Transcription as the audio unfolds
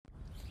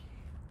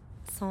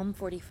Psalm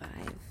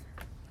 45.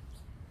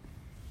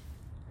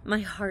 My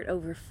heart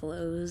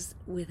overflows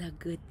with a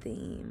good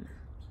theme.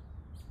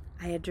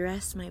 I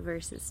address my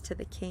verses to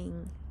the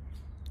King.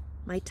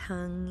 My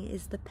tongue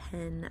is the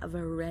pen of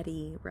a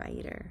ready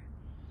writer.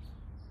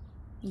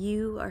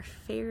 You are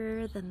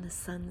fairer than the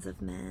sons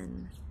of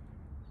men.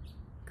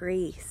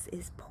 Grace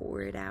is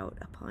poured out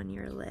upon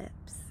your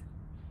lips.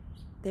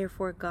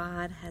 Therefore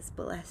God has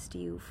blessed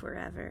you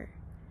forever.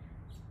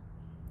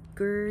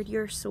 Gird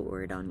your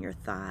sword on your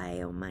thigh,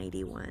 O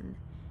mighty one,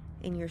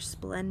 in your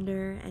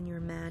splendor and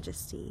your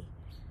majesty.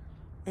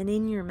 And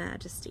in your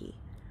majesty,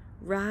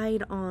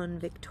 ride on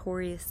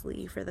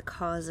victoriously for the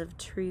cause of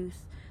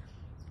truth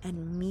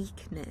and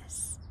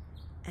meekness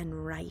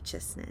and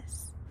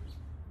righteousness.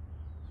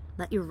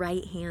 Let your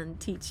right hand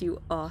teach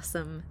you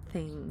awesome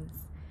things.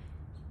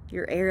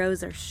 Your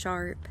arrows are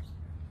sharp.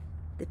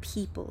 The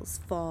peoples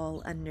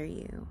fall under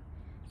you.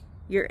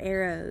 Your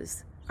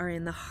arrows are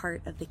in the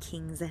heart of the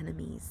king's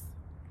enemies.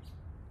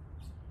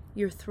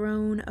 Your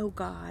throne, O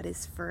God,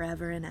 is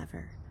forever and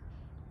ever.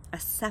 A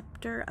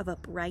scepter of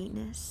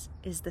uprightness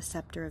is the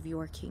scepter of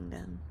your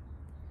kingdom.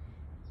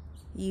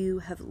 You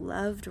have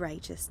loved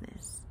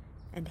righteousness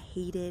and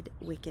hated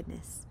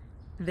wickedness.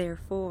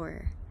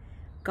 Therefore,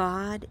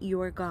 God,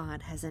 your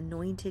God, has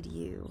anointed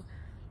you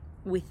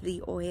with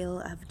the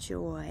oil of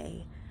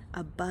joy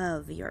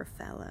above your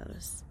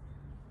fellows.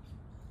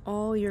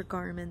 All your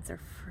garments are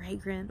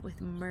fragrant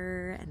with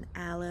myrrh and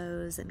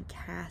aloes and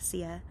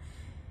cassia.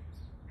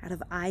 Out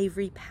of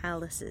ivory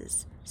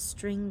palaces,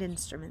 stringed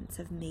instruments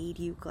have made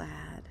you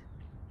glad.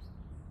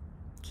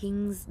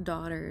 King's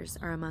daughters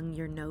are among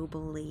your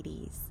noble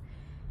ladies.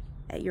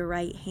 At your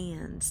right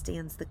hand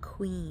stands the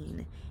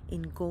queen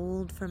in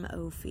gold from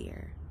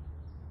Ophir.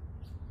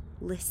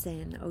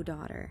 Listen, O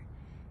daughter,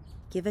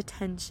 give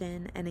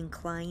attention and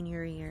incline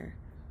your ear.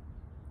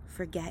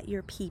 Forget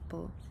your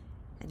people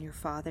and your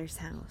father's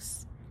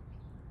house.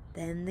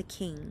 Then the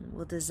king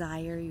will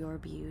desire your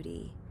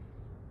beauty.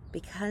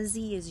 Because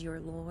he is your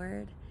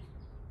Lord,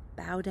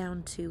 bow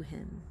down to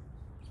him.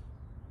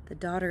 The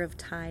daughter of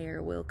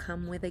Tyre will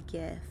come with a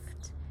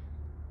gift.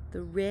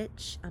 The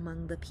rich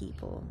among the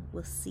people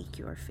will seek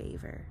your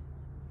favor.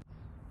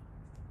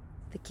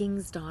 The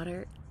king's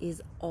daughter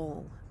is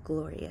all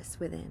glorious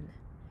within.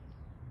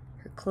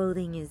 Her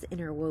clothing is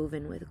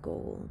interwoven with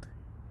gold.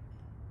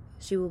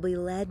 She will be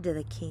led to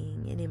the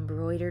king in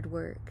embroidered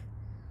work.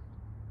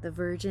 The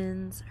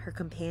virgins, her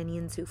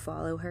companions who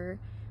follow her,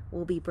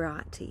 will be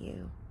brought to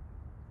you.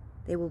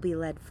 They will be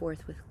led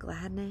forth with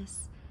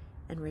gladness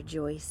and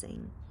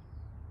rejoicing.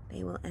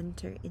 They will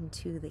enter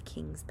into the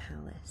king's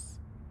palace.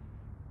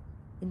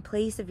 In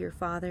place of your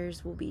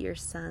fathers will be your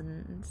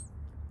sons.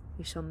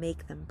 You shall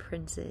make them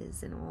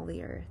princes in all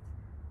the earth.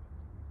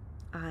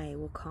 I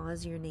will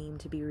cause your name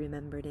to be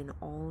remembered in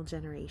all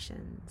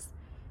generations.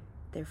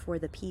 Therefore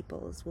the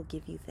peoples will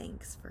give you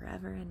thanks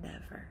forever and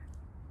ever.